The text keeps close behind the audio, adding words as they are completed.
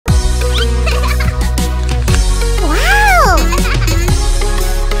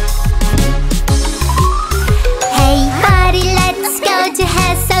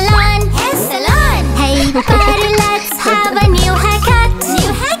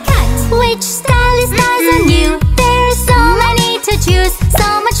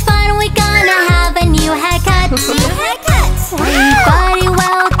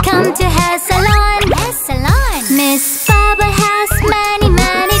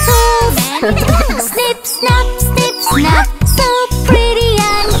Snip, snap, snip, snap, so pretty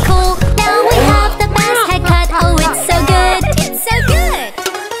and cool. Now we have the best haircut. Oh, it's so good. It's so good.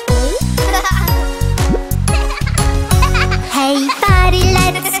 Hey buddy,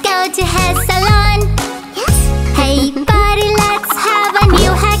 let's go to hair salon. Yes. Hey buddy, let's have a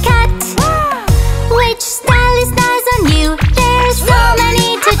new haircut. Which style is nice on you? There's so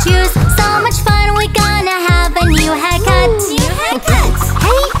many to choose. So much fun, we're gonna have a new haircut. New haircut.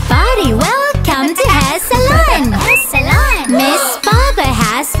 Hey buddy, welcome to hair salon. Hair salon. Miss Barber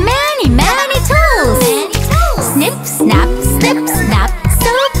has many tools. Snip, snap, snip, snap,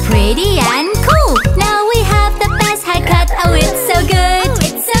 so pretty and cool. Now we have the best haircut. Oh, it's so good.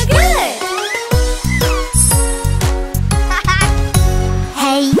 It's so good.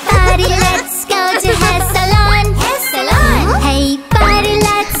 Hey buddy, let's go to hair salon. Hair salon. Hey buddy,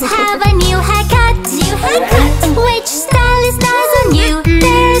 let's have a new haircut. New haircut. Which style is nice on you?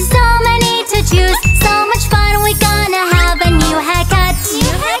 There's so many to choose. So much fun, we're gonna have a new haircut.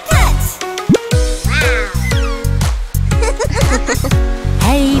 New haircut. Wow.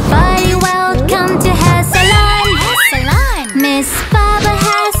 Hey buddy, welcome to hair salon. Hair salon. Miss Barber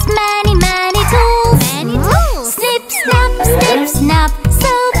has many tools. Many tools. Snip, snap, snip, snap,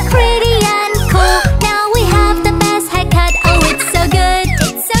 so pretty and cool. Now we have the best haircut. Oh, it's so good.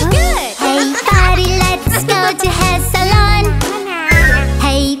 It's so good. Hey buddy, let's go to hair salon.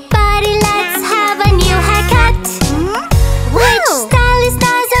 Hey buddy, let's have a new haircut. Which style is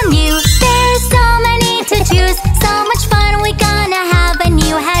nice on you? There's so many to choose. So much fun, we're gonna have a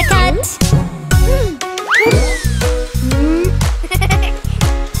new haircut.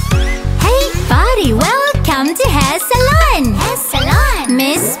 Hey buddy, welcome to hair salon. Hair salon.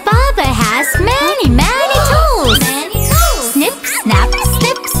 Miss Barber has many tools. Many tools. Snip, snap,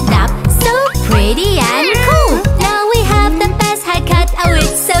 snip, snap, so pretty and cool. Now we have the best haircut. Oh,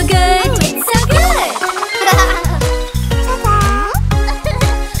 it's so good. It's so good.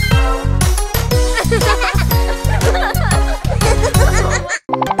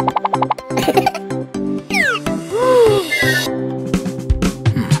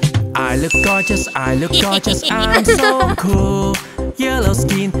 I look gorgeous, I'm so cool. Yellow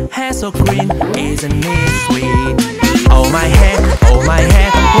skin, hair so green, isn't it sweet? Oh my hair,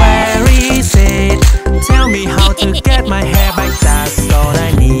 where is it? Tell me how to get my hair back, that's all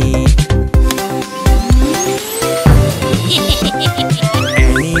I need.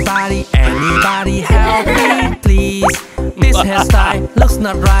 Anybody help me please? This hairstyle looks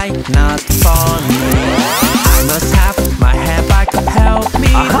not right, not for me. I must have my hair back, help me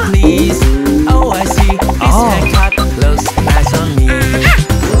please. Oh, I see, this haircut looks nice on me.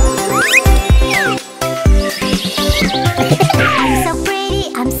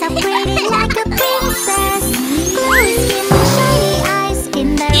 I'm so pretty like a princess. Glowy skin, shiny eyes in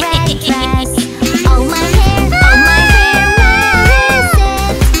the red dress. Oh my hair, where is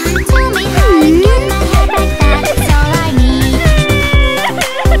it? Tell me how to get my hair back, that's all I need.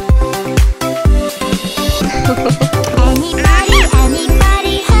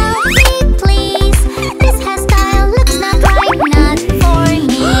 Anybody help me please? This hairstyle looks not right, not for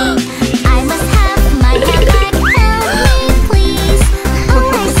me. I must have my hair back, help me please. Oh,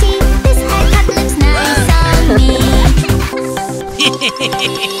 I see, this haircut looks nice on me.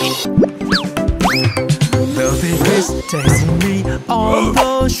 The thief is chasing me on the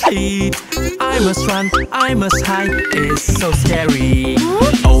street. I must run, I must hide, it's so scary.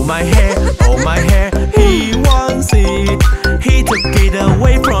 Oh my hair, he wants it. He took it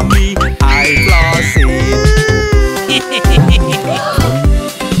away from me, I lost it.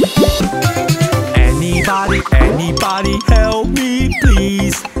 Anybody help me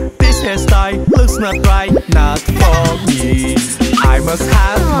please? This hairstyle looks not right, not for me. I must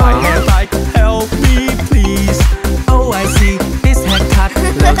have my hair back, help me please. Oh, I see, this haircut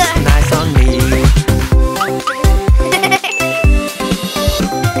looks nice on me.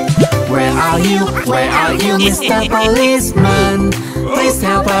 Where are you, Mr. Policeman? Please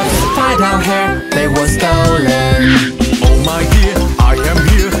help us find our hair, they were stolen. Oh my dear, I am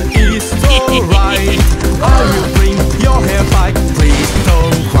here, it's alright. I will bring your hair back, please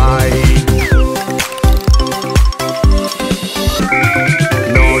don't cry.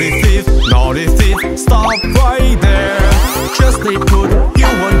 Naughty thief, stop right there. Just stay put, you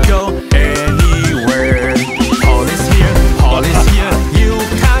won't go anywhere. Police here, you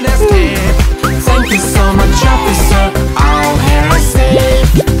can't escape. Thank you so much, officer, our hair is safe.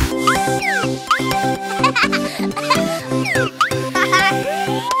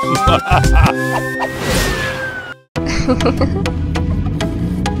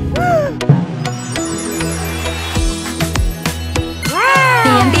 The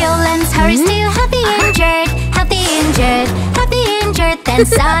ambulance hurries Then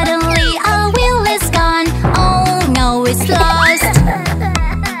suddenly a wheel is gone. Oh no, it's lost.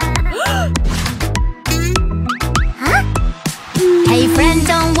 Hey friend,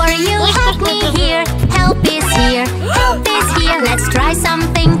 don't worry, you have me here. Help is here, help is here. Let's try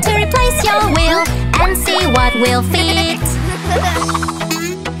something to replace your wheel and see what will fit.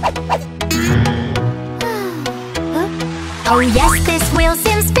 Oh yes, this wheel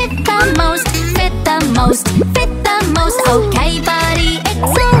seems fit the most, fit the most, fit the most. Okay buddy,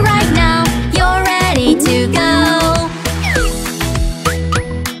 it's alright now, you're ready to go.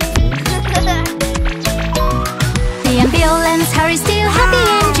 The ambulance hurries to happy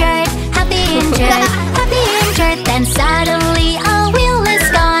injured, happy injured, happy injured. Then suddenly a wheel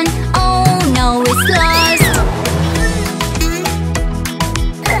is gone. Oh no, it's lost.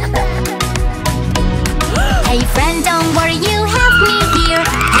 Hey friend, don't worry, you have me here.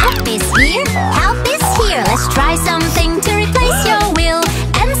 Help is here, help is here. Let's try something to replace your wheel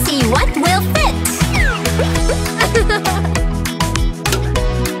and see what will fit.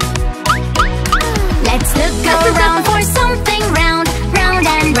 Let's look around for something round, round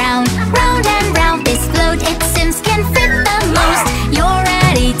and round, round and round. This float, it seems, can fit the most. You're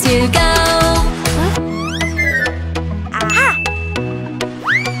ready to go.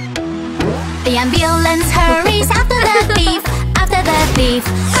 The ambulance hurries after the thief, after the thief,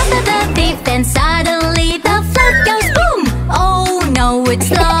 after the thief. Then suddenly the float goes boom. Oh no, it's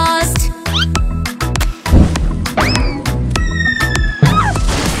lost.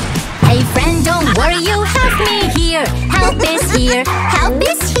 Hey friend, don't worry, you have me here. Help is here, help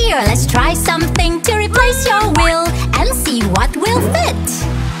is here. Let's try something to replace your wheel and see what will fit.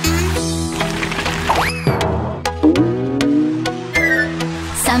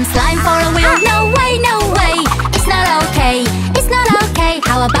 Some slime for a wheel, no way, no way. It's not okay, it's not okay.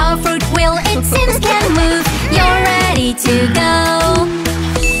 How about a fruit wheel, it seems can move. You're ready to go.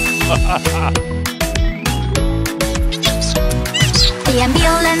 The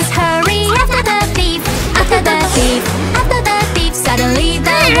ambulance hurry after the thief, after the thief, after the thief. Suddenly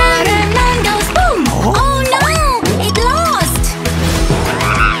the watermelon goes boom. Oh no, it lost.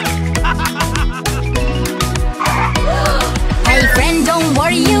 Hey friend, don't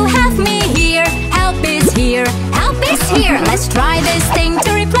worry, you have me here. Help is here, help is here. Let's try this thing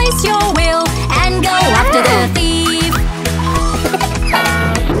to replace your wheel and go after the thief.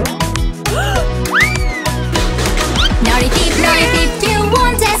 Naughty thief, you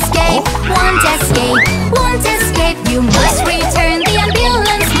won't escape, won't escape, won't escape. You must return the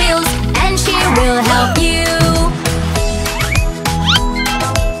ambulance wheels and she will help you.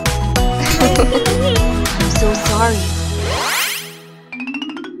 I'm so sorry.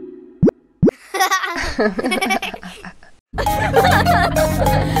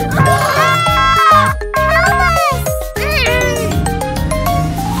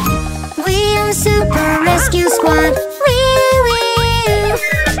 We are Super Rescue Squad.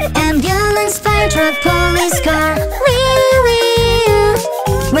 Ambulance, fire truck, police car.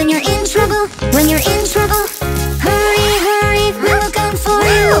 When you're in trouble, when you're in trouble, hurry, hurry, we'll come for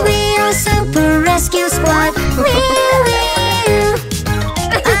you. We are Super Rescue Squad.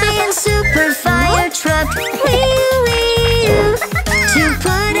 I am Super Fire Truck. To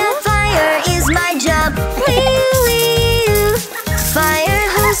put out fire is my job.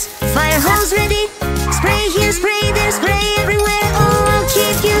 Fire hose ready. Spray here, spray there, spray everywhere. Oh, I'll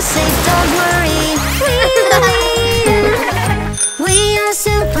keep you safe, don't worry. We are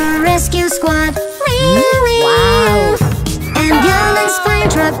Super Rescue Squad. Wow. Ambulance, fire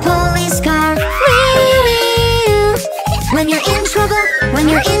truck, police car. When you're in trouble, when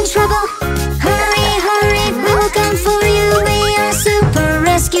you're in trouble, hurry, hurry, we'll come for you. We are Super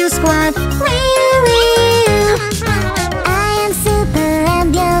Rescue Squad. I am Super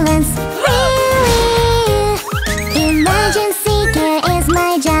Ambulance. Emergency care is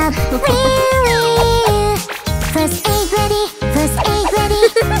my job. First aid ready, first aid ready.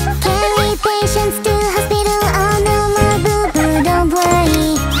 Carry patients to hospital. Oh no more boo-boo, don't worry.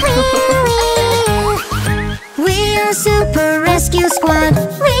 We are Super Rescue Squad.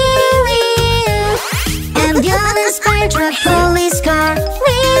 Ambulance, fire truck, police car.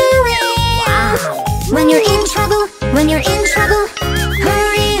 When you're in trouble, when you're in trouble,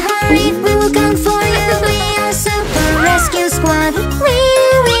 hurry, hurry, we will come for you. We are Super Rescue Squad.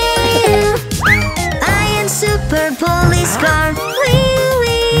 I am Super Police Car.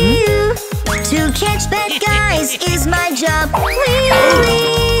 To catch bad guys is my job.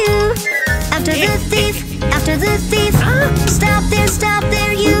 After the thief, stop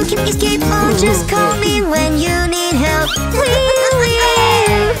there, you can escape. Oh, just call me when you need help.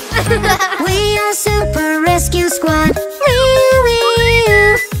 We are Super Rescue Squad.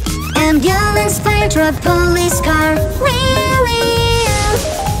 for a police car.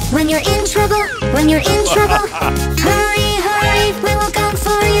 When you're in trouble, hurry, hurry, we will come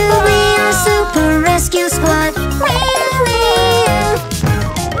for you. We are Super Rescue Squad.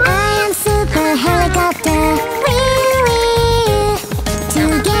 I am Super Helicopter. To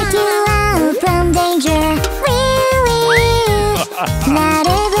get you out from danger. Not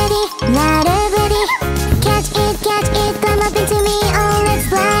everybody, catch it, come up into me. Oh, let's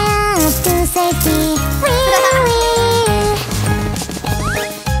fly up to safety.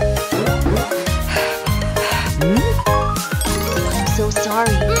 I'm so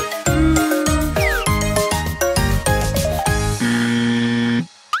sorry.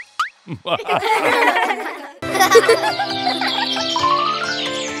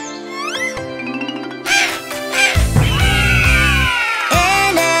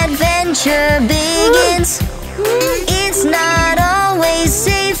 An adventure begins. It's not always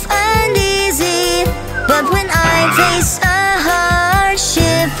safe and easy, but when I face a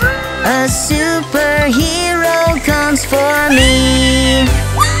hardship, a superhero comes for me.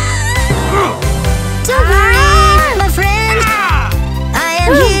 Don't worry, my friend, I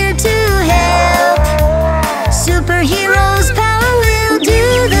am here to help. Superheroes' power will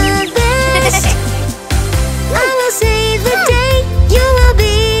do the best. I will save the day, you will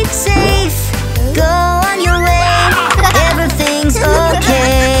be safe. Go on your way, everything's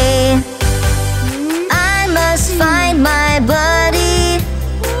okay. I must find my buddy.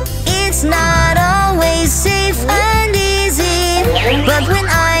 It's not always safe and easy, but when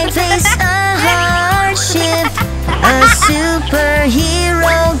I face a hardship, a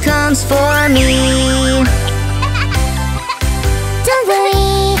superhero comes for me. Don't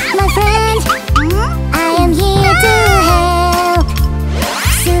worry, my friend, I am here to help.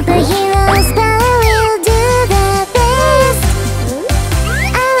 Superheroes' power will do the best.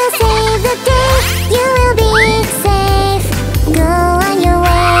 I will save the day, you will be safe. Go on your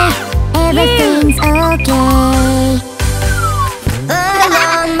way, everything's okay.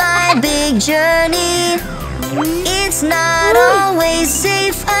 Along my big journey, it's not always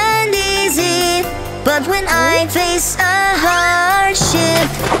safe and easy, but when I face a hardship,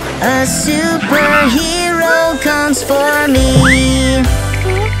 a superhero comes for me.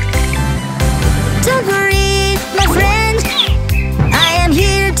 Don't worry, my friend, I am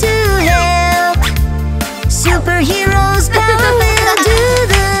here to help. Superheroes' power will do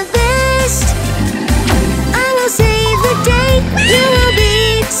the best. I will save the day, you will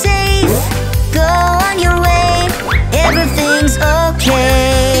be safe. Go on your way, everything's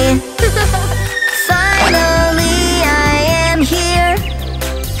okay. Finally, I am here.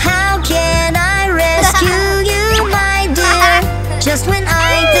 How can I rescue you, my dear? Just when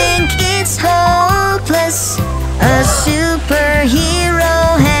I think it's hopeless, a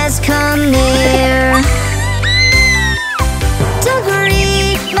superhero has come near. Don't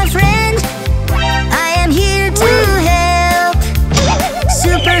worry, my friend, I am here to help.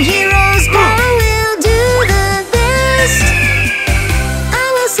 Superheroes' power will do the best. I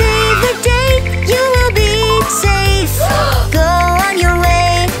will save the day, you will be safe. Go on your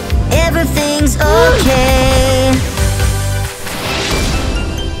way, everything's okay.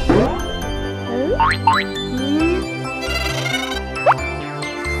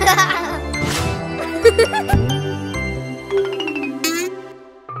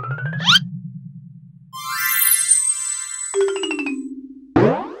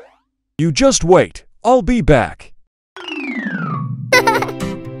 You just wait. I'll be back.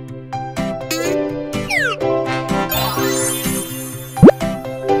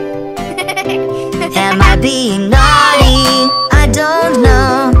 Am I being naughty? I don't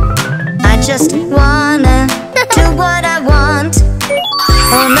know. I just wanna do what I want.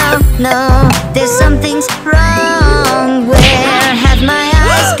 Oh no, no, there's something's wrong. Where have my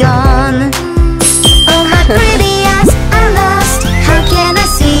eyes gone? Oh, my pretty eyes are lost. How can I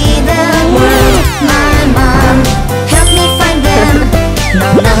see the world? My mom, help me find them. No,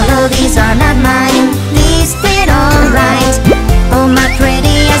 no, no, these are not mine. These fit all right. Oh, my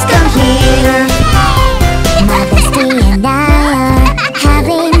pretty eyes, come here. My bestie and I are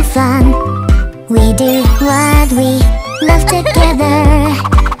having fun. We do what we love together.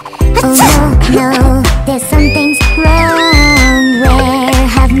 Oh no, no, there's something's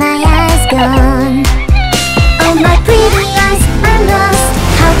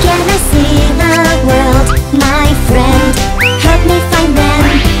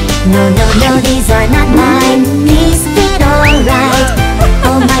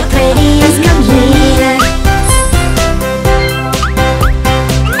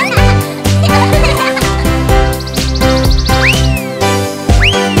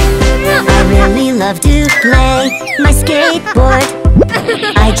play my skateboard.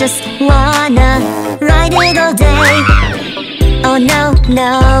 I just wanna ride it all day. Oh no,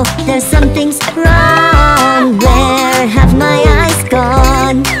 no, there's something's wrong. Where have my eyes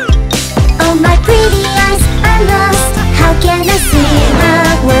gone? Oh, my pretty eyes are lost. How can I see the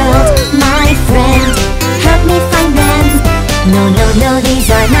world? My friend, help me find them. No, no, no, these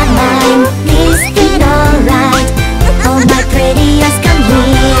are not mine. These fit alright. Oh, my pretty eyes, come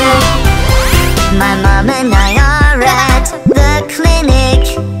here. My mom and I are at the clinic.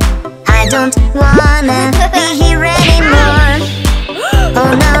 I don't wanna be here anymore.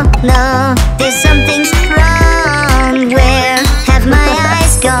 Oh no, no, there's something's wrong. Where have my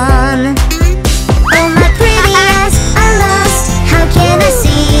eyes gone? Oh, my pretty eyes are lost. How can I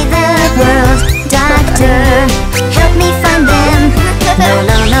see the world? Doctor, help me find them. No,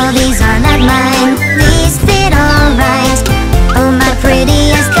 no, no, these are not mine. These fit alright. Oh, my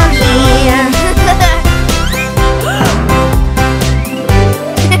pretty eyes, come here.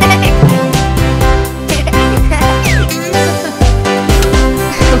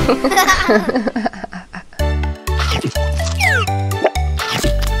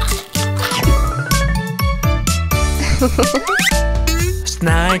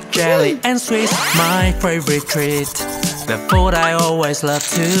 Snack, jelly and sweets, my favorite treat. The food I always love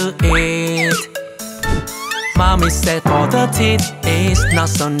to eat. Mommy said for the teeth it's not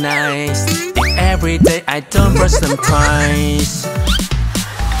so nice if every day I don't brush them twice.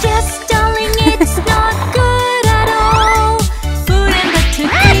 Yes, darling, it's not good at all. Food and but to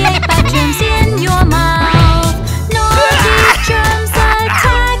create bad germs in your mouth. Naughty germs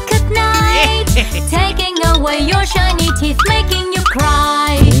attack at night, taking away your shiny teeth, making you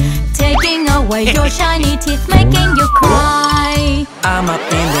cry. Taking away your shiny teeth, making you cry. I'm up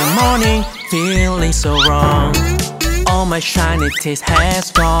in the morning, feeling so wrong. All my shiny teeth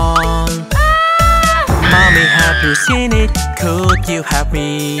has gone. Mommy, have you seen it? Could you help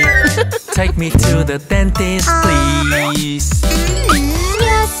me? Take me to the dentist, please.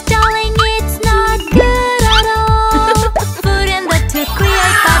 Yes, darling, it's not good at all. Food and that to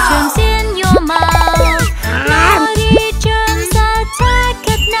create bad germs in your mouth. Naughty germs attack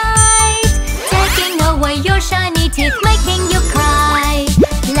at night, taking away your shiny teeth, making you cry.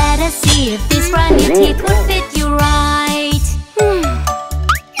 Let us see if these brand new teeth would fit you right.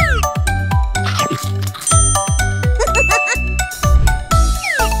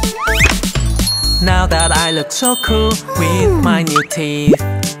 Now that I look so cool with my new teeth,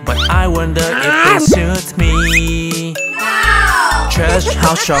 but I wonder if they suit me. Just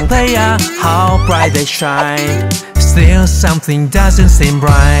how strong they are, how bright they shine, still something doesn't seem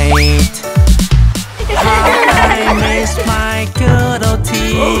right. How I miss my good old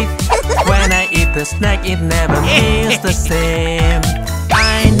teeth. When I eat the snack it never feels the same.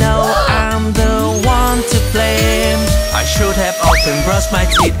 I know I'm the one to blame. I should have often brushed my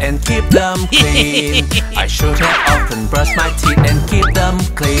teeth and keep them clean. I should have often brushed my teeth and keep them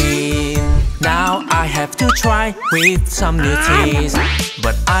clean. Now I have to try with some new teeth,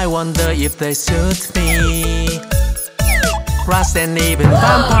 but I wonder if they suit me. Rust and even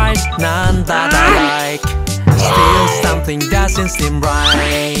vampires, none that I like. Still something doesn't seem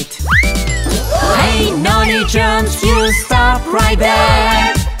right. Hey, naughty germs, you stop right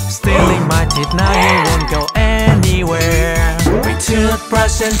there. Stealing my teeth now, you won't go anywhere. With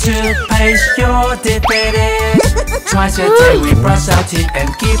toothbrush and toothpaste, you're defeated. Twice a day we brush our teeth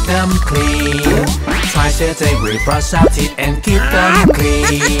and keep them clean. Twice a day we brush our teeth and keep them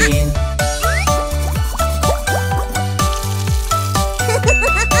clean.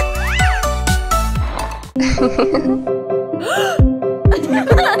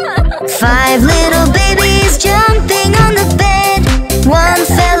 5 little babies jumping on the bed. One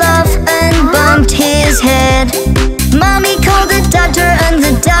fell off and bumped his head. Mommy called the doctor and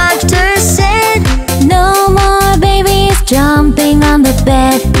the doctor said, no more babies jumping on the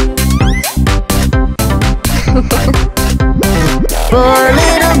bed. 4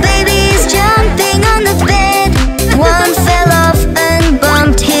 little babies jumping on the bed. One fell off and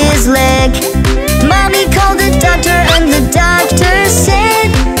bumped his leg. Mommy called the doctor and the doctor said,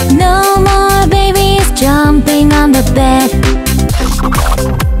 no more babies jumping on the bed.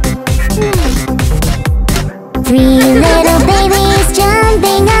 3 little babies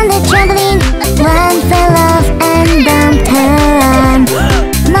jumping on the trampoline. One fell off and bumped her arm.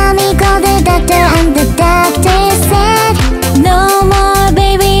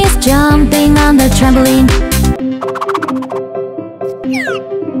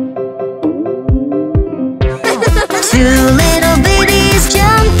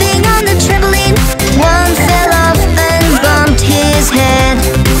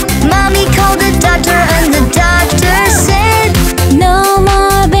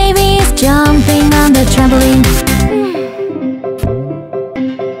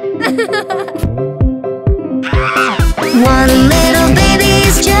 One little baby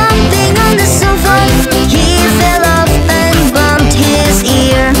is jumping on the sofa. He fell off and bumped his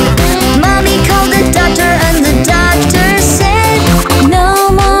ear. Mommy called the doctor and the doctor said,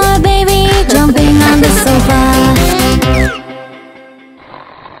 "No more baby jumping on the sofa."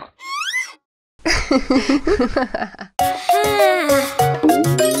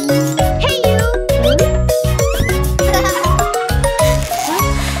 Hey you!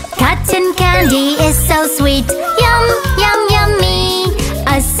 Cotton candy is so sweet. Yum, yum, yummy.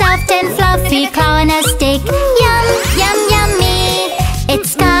 A soft and fluffy claw on a stick. Yum, yum, yummy.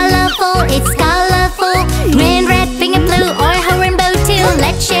 It's colorful, it's colorful. Green, red, pink and blue, or a rainbow too.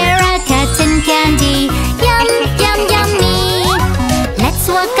 Let's share our cotton candy. Yum, yum, yummy. Let's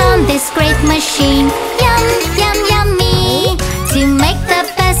work on this great machine. Yum, yum, yummy. To make the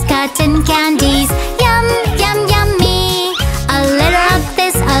best cotton candies. Yum, yum, yummy. A little of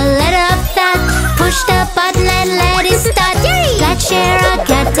this, a little of that. Push the button and let it start. Yay! Let's share our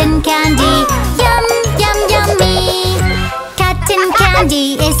cotton candy. Yum, yum, yummy. Cotton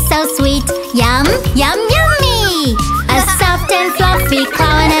candy is so sweet. Yum, yum, yummy. A soft and fluffy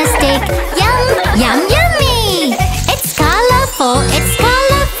claw on a stick. Yum, yum, yummy. It's colorful, it's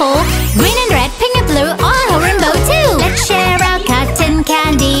colorful. Green and red, pink and blue, or a rainbow too. Let's share our cotton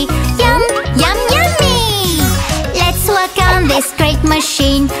candy. Yum, yum, yummy. Let's work on this great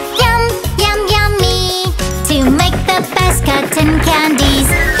machine. Yum, yum, yummy. To make the best cotton candies.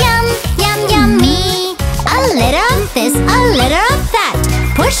 Yum, yum, yummy. A little of this, a little of that.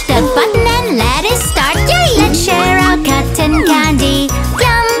 Push the button and let it start. Yay! Let's share our cotton candy.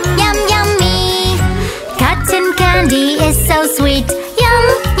 Yum, yum, yummy. Cotton candy is so sweet. Yum,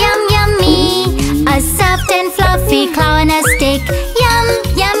 yum, yummy. A soft and fluffy claw on a stick. Yum,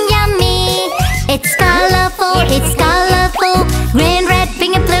 yum, yummy. It's colorful, it's colorful. Green, red,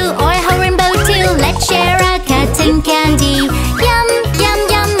 pink and blue, or a rainbow too. Let's share our cotton candy. Yum, yum,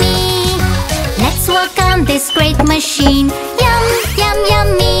 yummy. Let's work on this great machine. Yum, yum,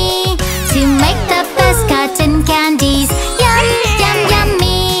 yummy. To make the best cotton candies. Yum, yum,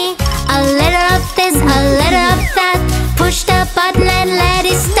 yummy. A little of this, a little of that. Push the button and let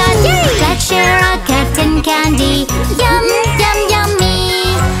it start. Yay! Let's share our cotton candy. Yum, yum,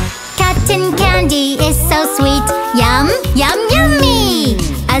 yummy. Cotton candy is so sweet. Yum, yum, yummy.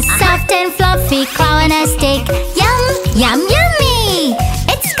 A soft and fluffy claw on a stick. Yum, yum, yummy.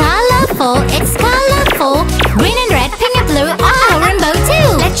 It's colorful, it's colorful. Green and red, pink and blue, or a rainbow too.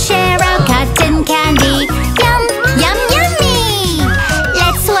 Let's share our cotton candy. Yum, yum, yummy.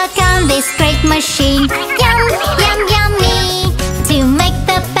 Let's work on this great machine. Yum, yum, yummy. To make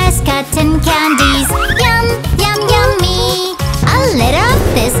the best cotton candies. Yum, yum, yummy. A little of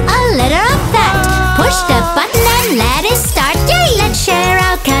this, a little of that. Push the button and let it start. Yay! Let's share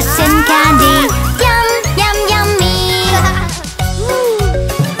our cotton candy. Yum, yum, yummy.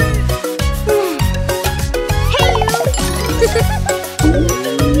 Hey you!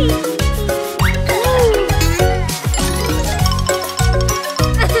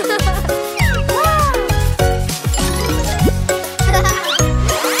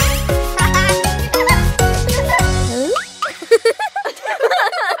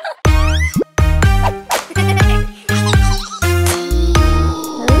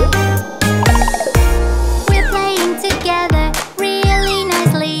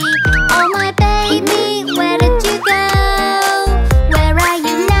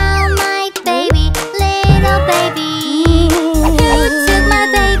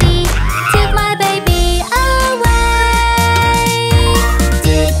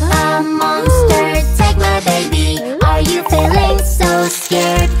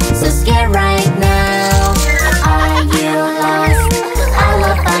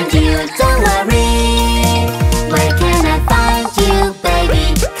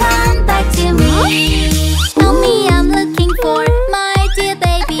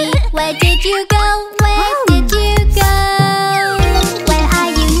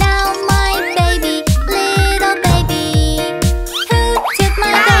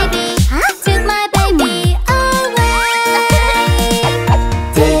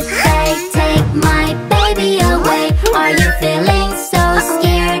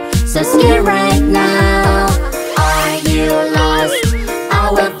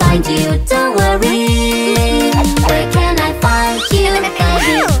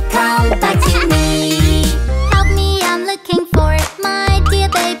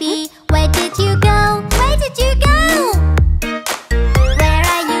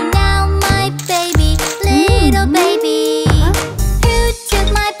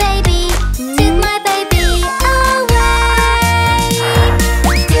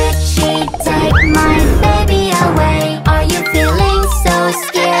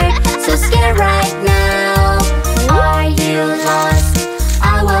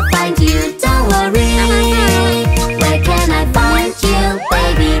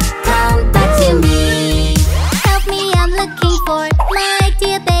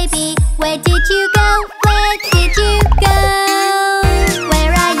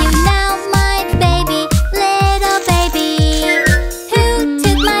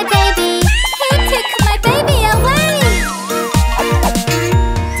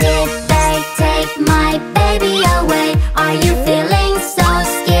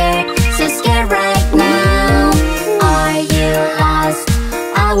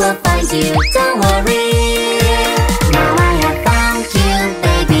 I will find you, don't worry. Now I have found you,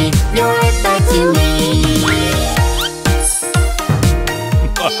 baby, you're back to me.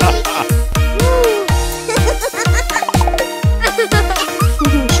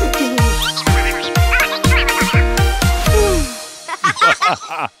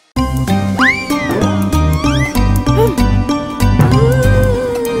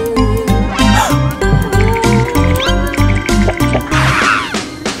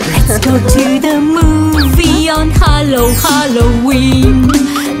 Let's go to the movie on Halloween.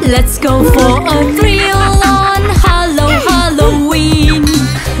 Let's go for a thrill on Halloween.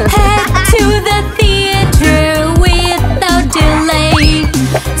 Head to the theater without delay.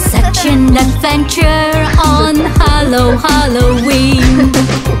 Such an adventure on Halloween.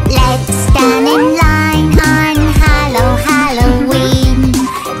 Let's stand in line on Halloween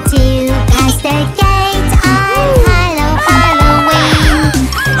to pass the gate on Halloween.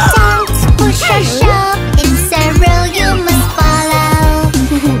 Don't push or shove, it's a rule you must follow.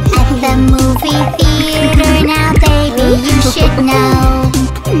 At the movie theater now, baby, you should know.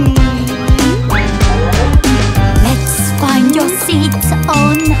 Let's find your seat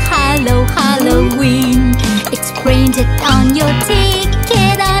on Halloween. It's printed on your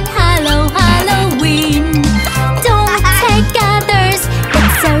ticket on Halloween. Don't take others,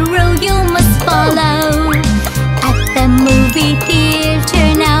 it's a rule you must follow. At the movie theater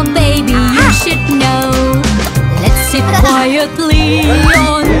now, baby, you should know. Let's sit quietly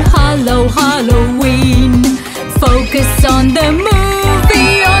on Halloween. Focus on the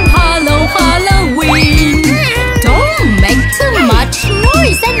movie on Halloween. Don't make too much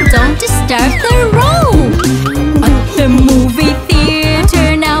noise and don't disturb the row. At the movie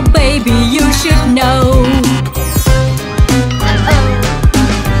theater now, baby, you should know.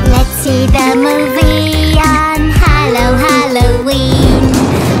 Let's see the movie on Halloween.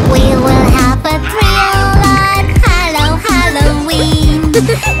 We will have a thrill on Halloween.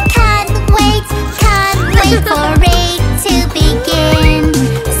 Can't wait for it to begin.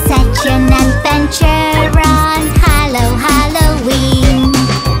 Such an adventure on Halloween.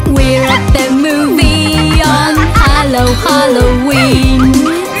 We're at the movie on Halloween.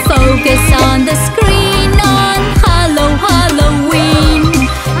 Focus on the screen on Halloween.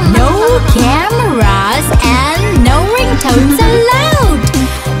 No cameras and no ringtones allowed.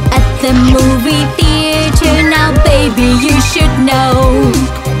 At the movie theater now, baby, you should know.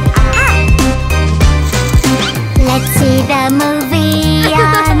 Let's see the movie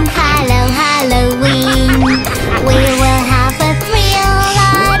on Halloween. We will have a thrill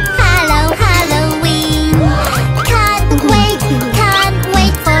on Halloween. Can't wait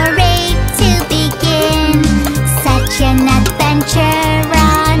for it to begin. Such an adventure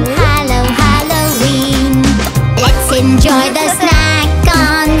on Halloween. Let's enjoy the snack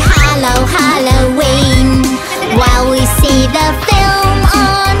on Halloween while we see the film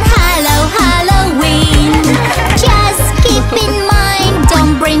on Halloween. Just keep in mind,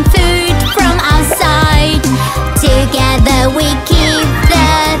 don't bring food from outside. Together we keep the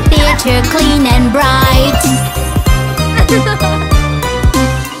theater clean and bright.